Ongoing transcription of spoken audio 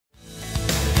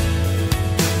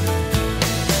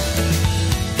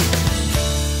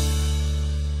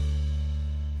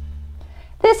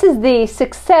This is the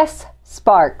Success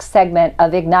Spark segment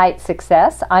of Ignite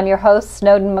Success. I'm your host,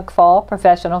 Snowden McFall,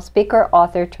 professional speaker,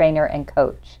 author, trainer, and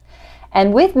coach.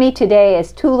 And with me today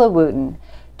is Toula Wootan.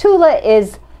 Toula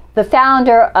is the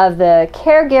founder of the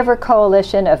Caregiver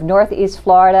Coalition of Northeast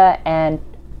Florida and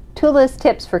Toula's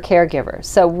Tips for Caregivers.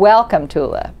 So welcome,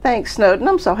 Toula. Thanks, Snowden.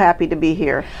 I'm so happy to be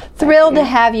here. Thrilled to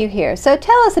have you here. So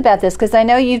tell us about this, because I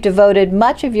know you've devoted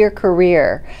much of your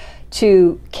career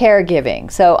to caregiving.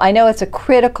 So I know it's a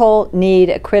critical need,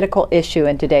 a critical issue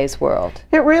in today's world.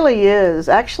 It really is.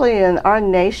 Actually, in our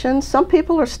nation, some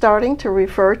people are starting to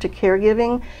refer to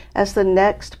caregiving as the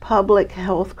next public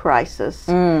health crisis.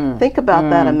 Think about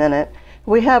that a minute.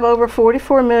 We have over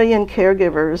 44 million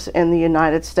caregivers in the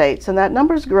United States, and that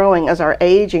number is growing as our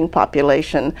aging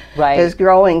population is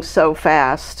growing so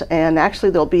fast. And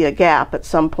actually, there'll be a gap at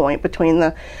some point between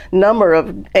the number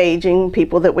of aging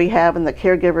people that we have and the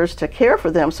caregivers to care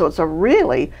for them. So it's a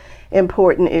really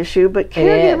important issue. But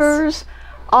caregivers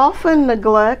often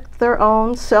neglect their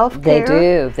own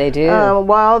self-care. They do.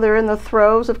 While they're in the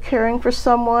throes of caring for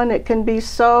someone, it can be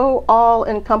so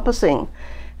all-encompassing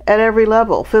at every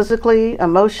level, physically,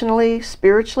 emotionally,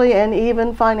 spiritually, and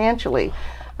even financially.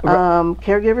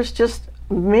 Caregivers just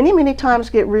many times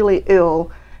get really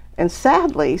ill and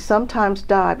sadly sometimes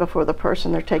die before the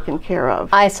person they're taking care of.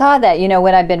 I saw that,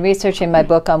 when I've been researching my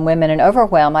book on women and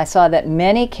overwhelm, I saw that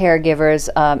many caregivers,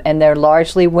 and they're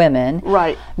largely women,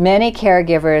 many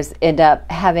caregivers end up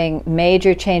having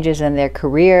major changes in their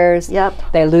careers.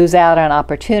 They lose out on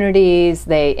opportunities.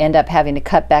 They end up having to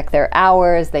cut back their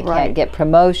hours. They can't get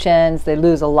promotions. They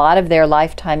lose a lot of their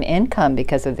lifetime income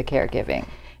because of the caregiving.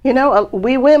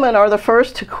 We women are the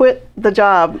first to quit the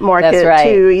job market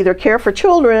to either care for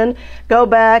children, go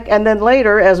back, and then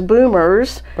later, as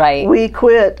boomers, we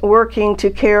quit working to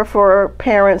care for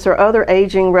parents or other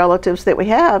aging relatives that we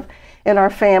have in our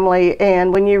family.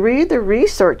 And when you read the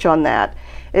research on that,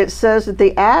 it says that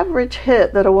the average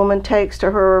hit that a woman takes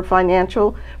to her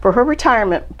for her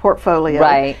retirement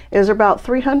portfolio is about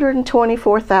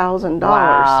 $324,000.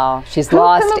 Wow, she's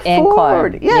lost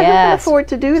income. Who can afford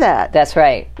to do that? That's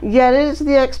right. Yet it is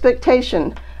the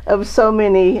expectation of so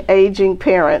many aging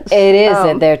parents. It is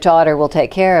that their daughter will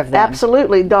take care of them.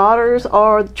 Absolutely. Daughters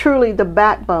are truly the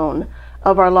backbone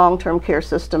of our long-term care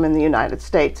system in the United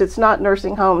States. It's not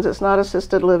nursing homes, it's not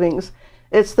assisted livings.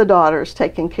 It's the daughters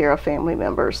taking care of family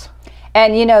members.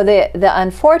 And the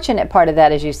unfortunate part of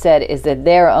that, as you said, is that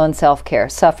their own self-care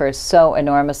suffers so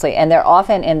enormously, and they're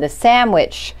often in the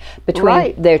sandwich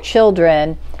between their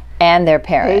children and their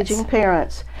parents. Aging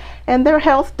parents. And their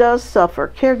health does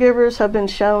suffer. Caregivers have been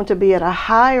shown to be at a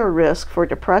higher risk for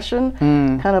depression,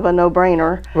 kind of a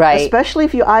no-brainer, especially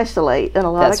if you isolate, and a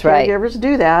lot of caregivers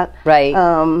do that.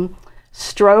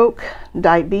 Stroke,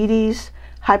 diabetes,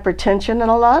 hypertension, and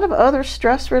a lot of other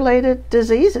stress-related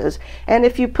diseases. And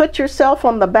if you put yourself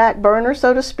on the back burner,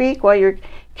 so to speak, while you're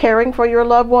caring for your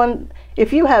loved one,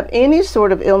 if you have any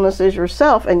sort of illnesses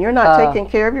yourself and you're not taking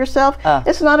care of yourself,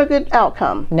 it's not a good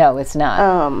outcome. No, it's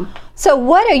not. So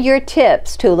what are your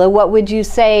tips, Toula? What would you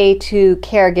say to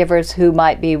caregivers who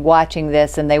might be watching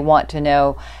this and they want to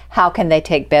know how can they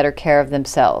take better care of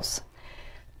themselves?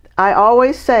 I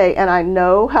always say, and I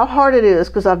know how hard it is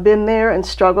because I've been there and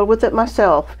struggled with it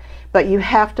myself, but you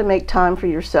have to make time for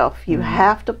yourself. You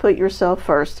have to put yourself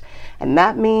first. And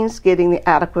that means getting the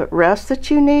adequate rest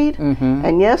that you need.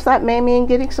 And yes, that may mean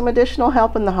getting some additional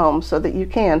help in the home so that you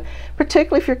can,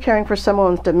 particularly if you're caring for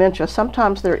someone with dementia.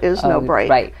 Sometimes there is no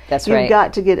break. You've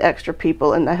got to get extra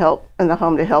people in the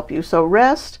home to help you. So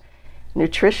rest,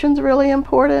 nutrition's really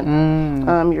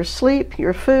important, your sleep,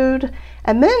 your food,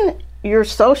 and then your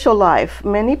social life.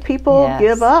 Many people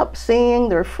give up seeing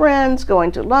their friends,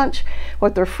 going to lunch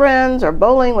with their friends or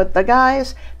bowling with the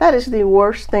guys. That is the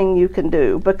worst thing you can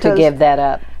do, because to give that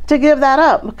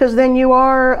up, because then you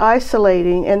are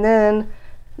isolating, and then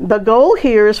the goal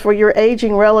here is for your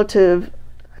aging relative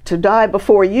to die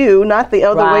before you, not the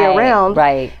other way around.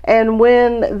 And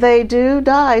when they do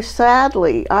die,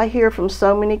 sadly, I hear from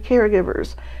so many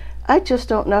caregivers, I just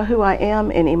don't know who I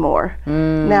am anymore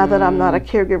now that I'm not a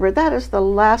caregiver. That is the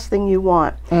last thing you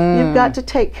want. You've got to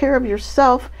take care of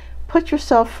yourself, put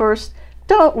yourself first.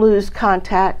 Don't lose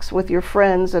contacts with your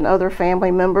friends and other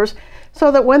family members,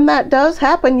 so that when that does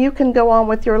happen, you can go on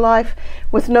with your life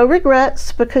with no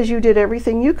regrets, because you did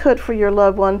everything you could for your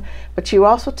loved one, but you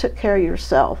also took care of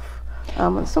yourself.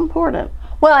 It's important.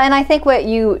 Well, and I think what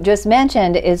you just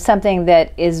mentioned is something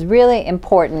that is really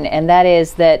important, and that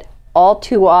is that all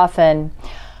too often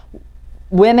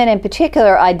women in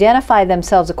particular identify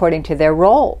themselves according to their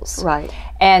roles. Right.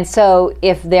 And so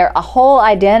if their whole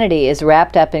identity is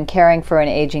wrapped up in caring for an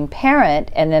aging parent,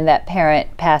 and then that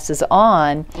parent passes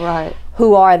on, right,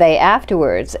 who are they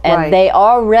afterwards? And they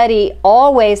already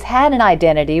always had an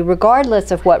identity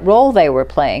regardless of what role they were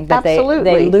playing, but they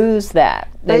lose that.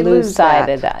 They lose sight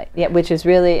of that, which is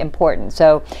really important.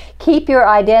 So keep your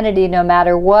identity no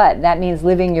matter what. That means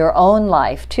living your own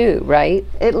life too, right?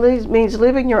 It means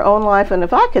living your own life. And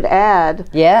if I could add,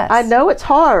 I know it's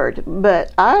hard,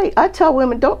 but I tell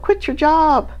women, don't quit your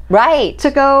job. Right.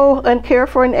 To go and care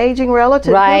for an aging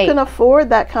relative. Right. You can afford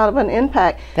that kind of an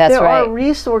impact. That's there right. are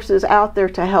resources out there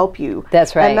to help you.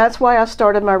 That's right. And that's why I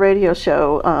started my radio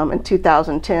show in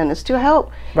 2010, is to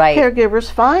help caregivers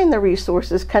find the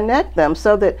resources, connect them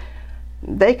so that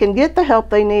they can get the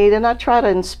help they need. And I try to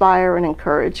inspire and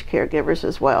encourage caregivers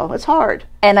as well. It's hard.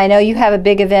 And I know you have a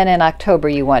big event in October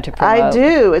you want to promote. I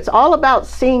do. It's all about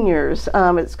seniors.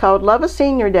 It's called Love a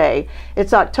Senior Day.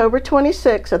 It's October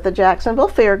 26th at the Jacksonville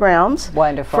Fairgrounds.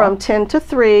 Wonderful. From 10 to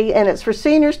 3. And it's for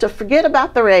seniors to forget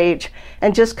about their age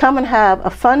and just come and have a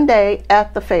fun day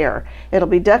at the fair. It'll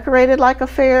be decorated like a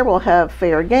fair. We'll have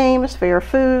fair games, fair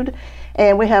food.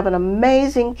 And we have an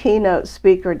amazing keynote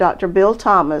speaker, Dr. Bill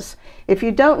Thomas. If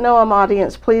you don't know him,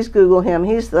 audience, please Google him.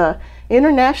 He's the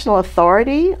international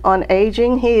authority on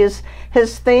aging. His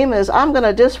theme is, I'm going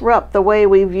to disrupt the way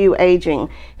we view aging.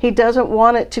 He doesn't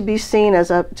want it to be seen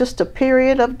as just a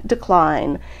period of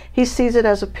decline. He sees it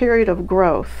as a period of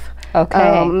growth.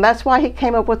 Okay. That's why he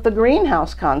came up with the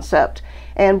greenhouse concept.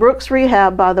 And Brooks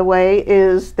Rehab, by the way,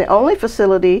 is the only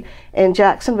facility in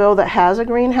Jacksonville that has a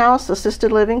greenhouse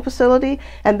assisted living facility,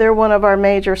 and they're one of our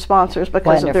major sponsors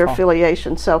because of their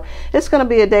affiliation. So it's going to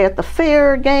be a day at the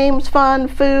fair, games, fun,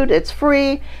 food. It's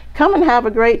free. Come and have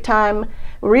a great time.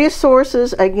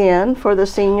 Resources, again, for the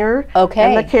senior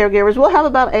and the caregivers. We'll have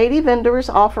about 80 vendors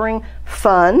offering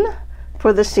fun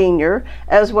for the senior,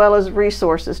 as well as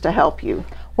resources to help you.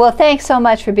 Well, thanks so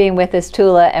much for being with us,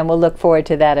 Toula, and we'll look forward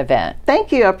to that event.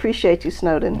 Thank you. I appreciate you,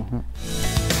 Snowden.